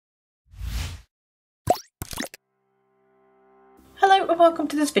and welcome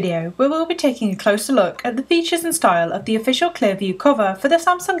to this video where we'll be taking a closer look at the features and style of the official Clearview cover for the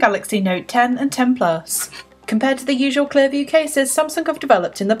Samsung Galaxy Note 10 and 10 Plus. Compared to the usual Clearview cases Samsung have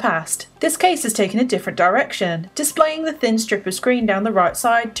developed in the past, this case has taken a different direction, displaying the thin strip of screen down the right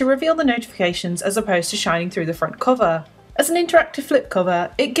side to reveal the notifications as opposed to shining through the front cover. As an interactive flip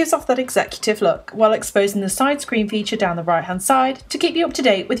cover, it gives off that executive look while exposing the side screen feature down the right hand side to keep you up to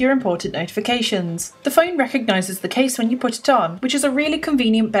date with your important notifications. The phone recognises the case when you put it on, which is a really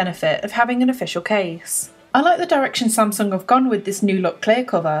convenient benefit of having an official case. I like the direction Samsung have gone with this new look clear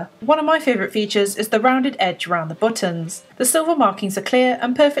cover. One of my favourite features is the rounded edge around the buttons. The silver markings are clear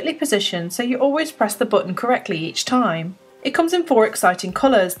and perfectly positioned so you always press the button correctly each time. It comes in 4 exciting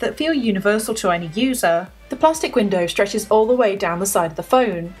colours that feel universal to any user. The plastic window stretches all the way down the side of the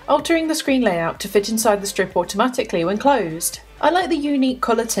phone, altering the screen layout to fit inside the strip automatically when closed. I like the unique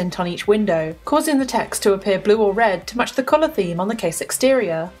colour tint on each window, causing the text to appear blue or red to match the colour theme on the case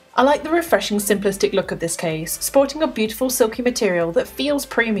exterior. I like the refreshing simplistic look of this case, sporting a beautiful silky material that feels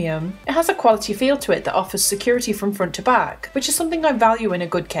premium. It has a quality feel to it that offers security from front to back, which is something I value in a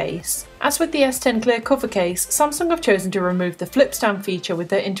good case. As with the S10 clear cover case, Samsung have chosen to remove the flip stand feature with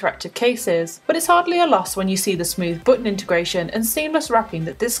their interactive cases, but it's hardly a loss when you see the smooth button integration and seamless wrapping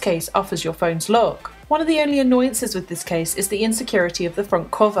that this case offers your phone's look. One of the only annoyances with this case is the insecurity of the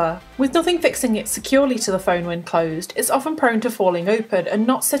front cover. With nothing fixing it securely to the phone when closed, it's often prone to falling open and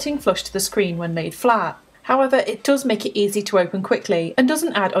not sitting flush to the screen when laid flat. However, it does make it easy to open quickly and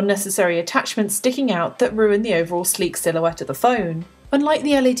doesn't add unnecessary attachments sticking out that ruin the overall sleek silhouette of the phone. Unlike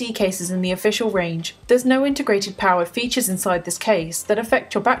the LED cases in the official range, there's no integrated powered features inside this case that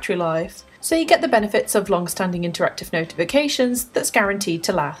affect your battery life, so you get the benefits of long-standing interactive notifications that's guaranteed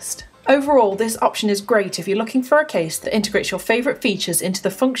to last. Overall, this option is great if you're looking for a case that integrates your favourite features into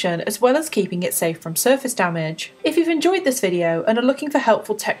the function as well as keeping it safe from surface damage. If you've enjoyed this video and are looking for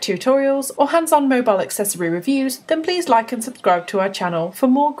helpful tech tutorials or hands-on mobile accessory reviews, then please like and subscribe to our channel for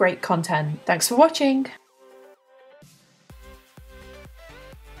more great content. Thanks for watching!